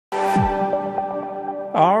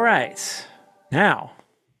All right, now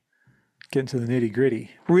getting to the nitty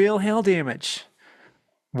gritty. Real hail damage.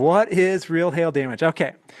 What is real hail damage?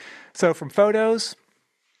 Okay, so from photos,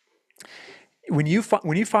 when you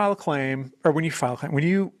file a claim, or when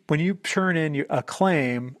you turn in a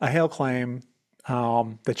hail claim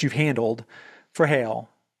that you've handled for hail,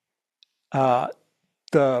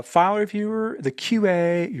 the file reviewer, the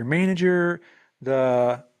QA, your manager,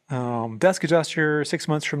 the desk adjuster 6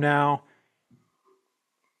 months from now,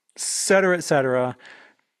 et cetera,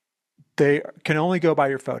 they can only go by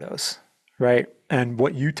your photos, right? And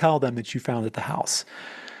what you tell them that you found at the house.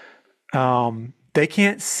 They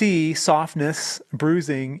can't see softness,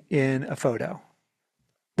 bruising in a photo.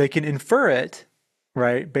 They can infer it,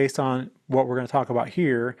 right, based on what we're going to talk about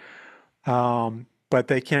here, but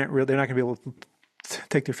they can't really. They're not going to be able to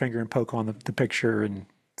take their finger and poke on the picture and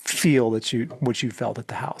feel that what you felt at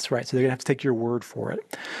the house, right? So they're going to have to take your word for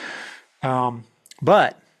it.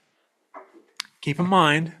 But keep in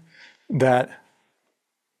mind that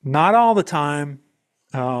not all the time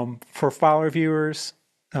for file reviewers,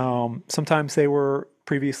 sometimes they were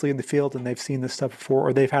previously in the field and they've seen this stuff before,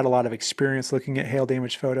 or they've had a lot of experience looking at hail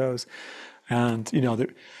damage photos. And,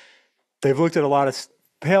 they've looked at a lot of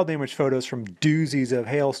hail damage photos from doozies of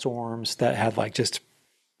hailstorms that had like just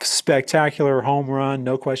spectacular home run,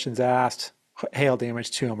 no questions asked, hail damage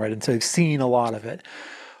to them, right? And so they've seen a lot of it.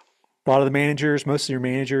 A lot of the managers, most of your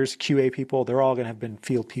managers, QA people, they're all going to have been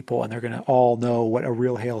field people, and they're going to all know what a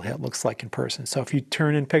real hail hit looks like in person. So if you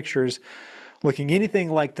turn in pictures looking anything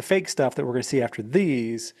like the fake stuff that we're going to see after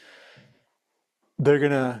these, you're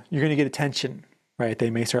going to get attention, right? They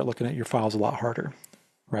may start looking at your files a lot harder,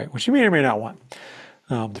 right? Which you may or may not want,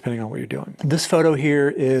 depending on what you're doing. This photo here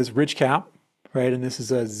is ridge cap, right? And this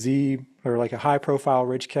is a Z, or like a high profile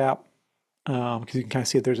ridge cap, because you can kind of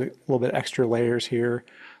see that there's a little bit extra layers here.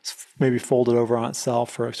 It's maybe folded over on itself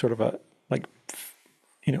for a sort of a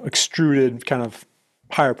extruded kind of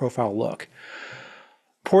higher profile look.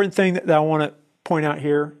 Important thing that I want to point out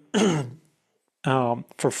here,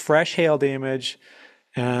 for fresh hail damage,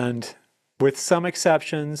 and with some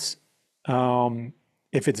exceptions,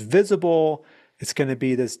 if it's visible, it's going to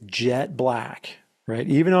be this jet black, right?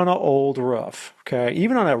 Even on an old roof, okay?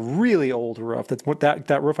 Even on a really old roof, that's what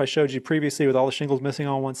that roof I showed you previously with all the shingles missing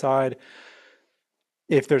on one side.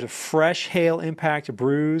 If there's a fresh hail impact, a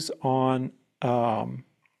bruise on a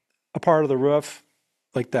part of the roof,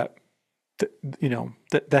 like that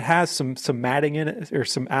has some matting in it, or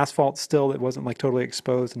some asphalt still that wasn't like totally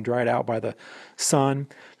exposed and dried out by the sun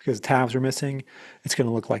because tabs are missing, it's going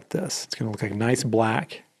to look like this. It's going to look like a nice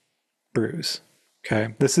black bruise.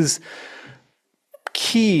 Okay, this is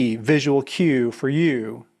key visual cue for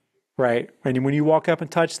you, right? And when you walk up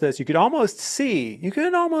and touch this, you can almost see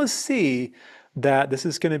that this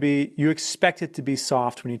is going to be, you expect it to be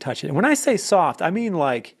soft when you touch it. And when I say soft, I mean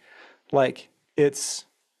like it's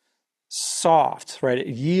soft, right? It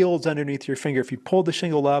yields underneath your finger. If you pulled the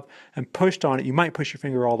shingle up and pushed on it, you might push your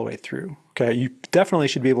finger all the way through. Okay, you definitely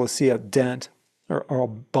should be able to see a dent or a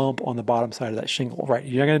bump on the bottom side of that shingle, right?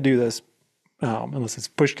 You're not going to do this unless it's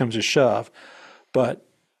push comes to shove, but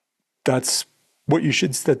that's what you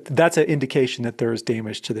should. That's an indication that there is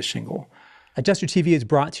damage to the shingle. Adjuster TV is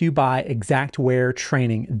brought to you by Xactware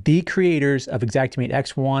Training, the creators of Xactimate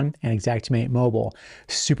X1 and Xactimate Mobile.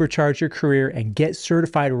 Supercharge your career and get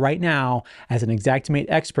certified right now as an Xactimate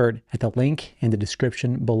expert at the link in the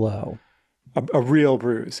description below. A real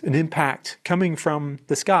bruise, an impact coming from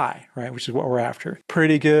the sky, right? Which is what we're after.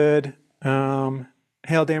 Pretty good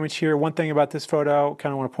hail damage here. One thing about this photo,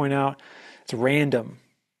 kind of want to point out, it's random.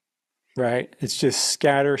 Right? It's just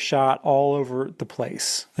scatter shot all over the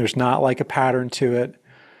place. There's not like a pattern to it,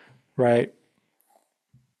 right?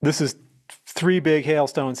 This is 3 big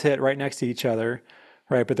hailstones hit right next to each other,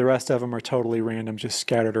 right? But the rest of them are totally random, just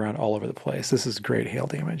scattered around all over the place. This is great hail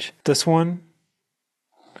damage. This one,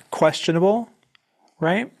 questionable,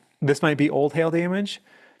 right? This might be old hail damage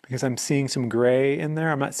because I'm seeing some gray in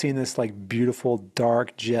there. I'm not seeing this like beautiful,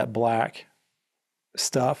 dark, jet black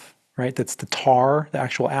stuff. Right, that's the tar, the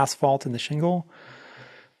actual asphalt in the shingle.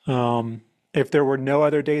 If there were no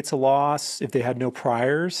other dates of loss, if they had no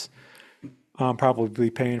priors, I'm probably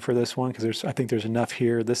paying for this one because I think there's enough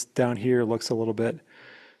here. This down here looks a little bit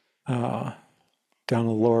down in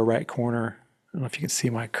the lower right corner. I don't know if you can see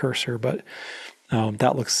my cursor, but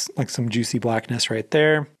that looks like some juicy blackness right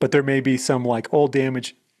there. But there may be some like old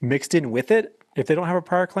damage mixed in with it. If they don't have a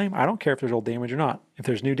prior claim, I don't care if there's old damage or not. If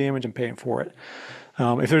there's new damage, I'm paying for it.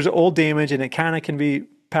 If there's old damage and it kind of can be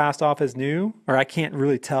passed off as new, or I can't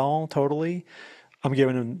really tell totally, I'm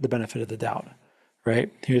giving them the benefit of the doubt,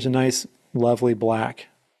 right? Here's a nice, lovely black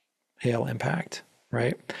hail impact.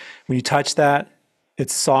 right? When you touch that,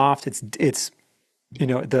 it's soft. It's you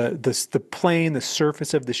know, the plane, the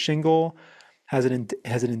surface of the shingle has an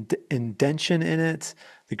indention in it.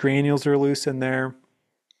 The granules are loose in there.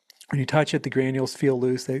 When you touch it, the granules feel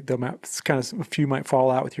loose. It's kind of, a few might fall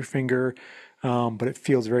out with your finger, but it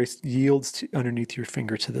feels yields underneath your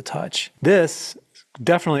finger to the touch. This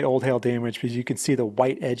definitely old hail damage because you can see the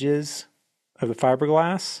white edges of the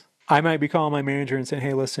fiberglass. I might be calling my manager and saying,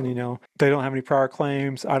 hey, listen, you know, they don't have any prior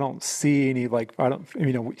claims. I don't see any, like, I don't,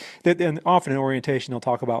 you know, and often in orientation, they'll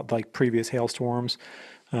talk about like previous hailstorms.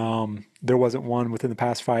 There wasn't one within the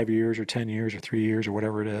past 5 years or 10 years or 3 years or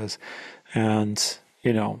whatever it is. And,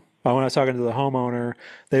 you know, when I was talking to the homeowner,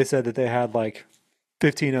 they said that they had like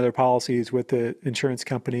 15 other policies with the insurance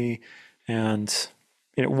company and,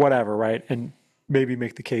 you know, whatever, right? And maybe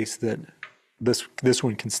make the case that this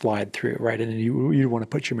one can slide through, right? And you want to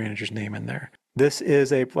put your manager's name in there. This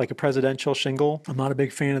is like a presidential shingle. I'm not a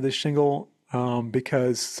big fan of this shingle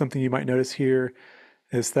because something you might notice here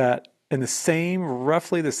is that in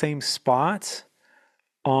roughly the same spot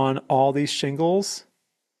on all these shingles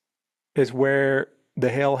is where the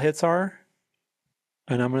hail hits are.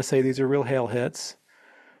 And I'm going to say these are real hail hits.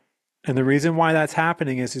 And the reason why that's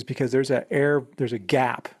happening is because there's a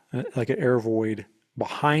gap, like an air void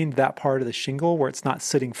behind that part of the shingle where it's not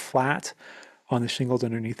sitting flat on the shingles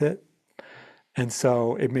underneath it. And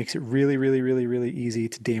so it makes it really, really, really, really easy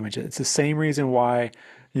to damage it. It's the same reason why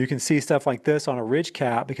you can see stuff like this on a ridge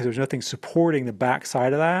cap because there's nothing supporting the back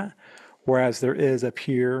side of that, whereas there is up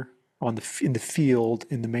here in the field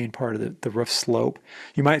in the main part of the roof slope.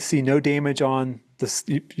 You might see no damage on this.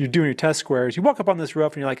 You're doing your test squares. You walk up on this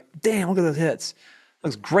roof and you're like, damn, look at those hits.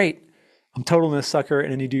 Looks great. I'm totaling this sucker. And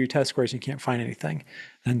then you do your test squares and you can't find anything.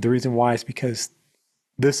 And the reason why is because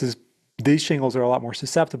these shingles are a lot more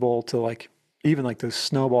susceptible to like even like those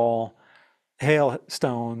snowball hail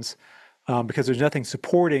stones because there's nothing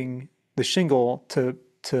supporting the shingle to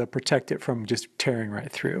protect it from just tearing right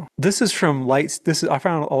through. This is from lights. I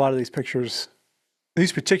found a lot of these pictures,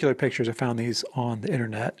 these particular pictures, I found these on the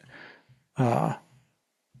internet.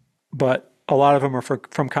 But a lot of them are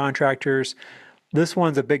from contractors. This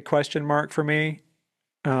one's a big question mark for me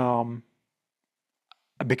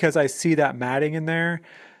because I see that matting in there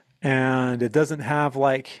and it doesn't have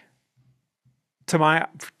like, to my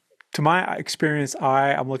experience,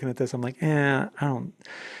 I'm looking at this, I'm like,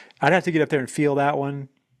 I'd have to get up there and feel that one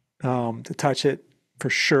to touch it for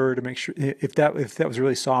sure to make sure if that was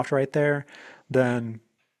really soft right there, then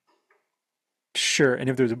sure. And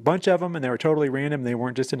if there's a bunch of them and they were totally random, they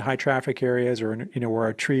weren't just in high traffic areas or you know where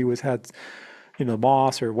a tree had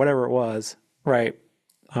moss or whatever it was, right?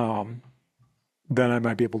 Then I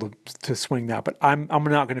might be able to swing that. But I'm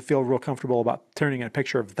not going to feel real comfortable about turning a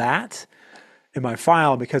picture of that in my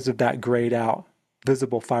file because of that grayed out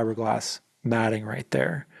visible fiberglass matting right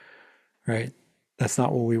there, right? That's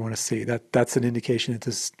not what we want to see. That's an indication that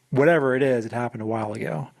this, whatever it is, it happened a while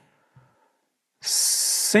ago.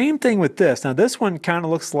 Same thing with this. Now this one kind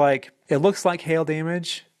of looks like hail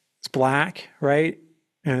damage. It's black, right?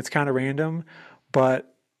 And it's kind of random,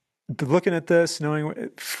 but looking at this,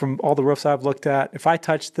 knowing from all the roofs I've looked at, if I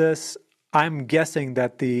touch this, I'm guessing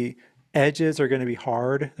that the edges are going to be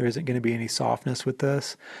hard. There isn't going to be any softness with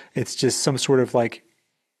this. It's just some sort of like,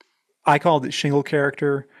 I called it shingle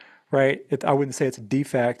character, right? I wouldn't say it's a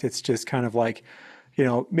defect. It's just kind of like,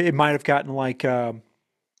 it might have gotten like when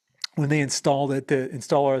they installed it, the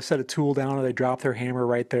installer set a tool down or they dropped their hammer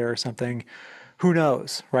right there or something. Who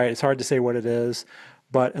knows, right? It's hard to say what it is.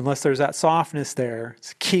 But unless there's that softness there,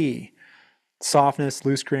 it's key. Softness,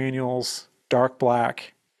 loose granules, dark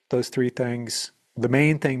black, those three things. The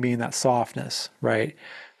main thing being that softness, right?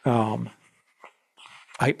 I'm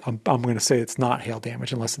going to say it's not hail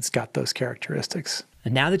damage unless it's got those characteristics.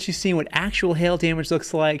 And now that you've seen what actual hail damage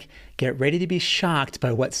looks like, get ready to be shocked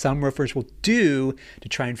by what some roofers will do to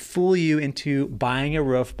try and fool you into buying a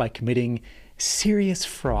roof by committing serious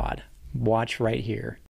fraud. Watch right here.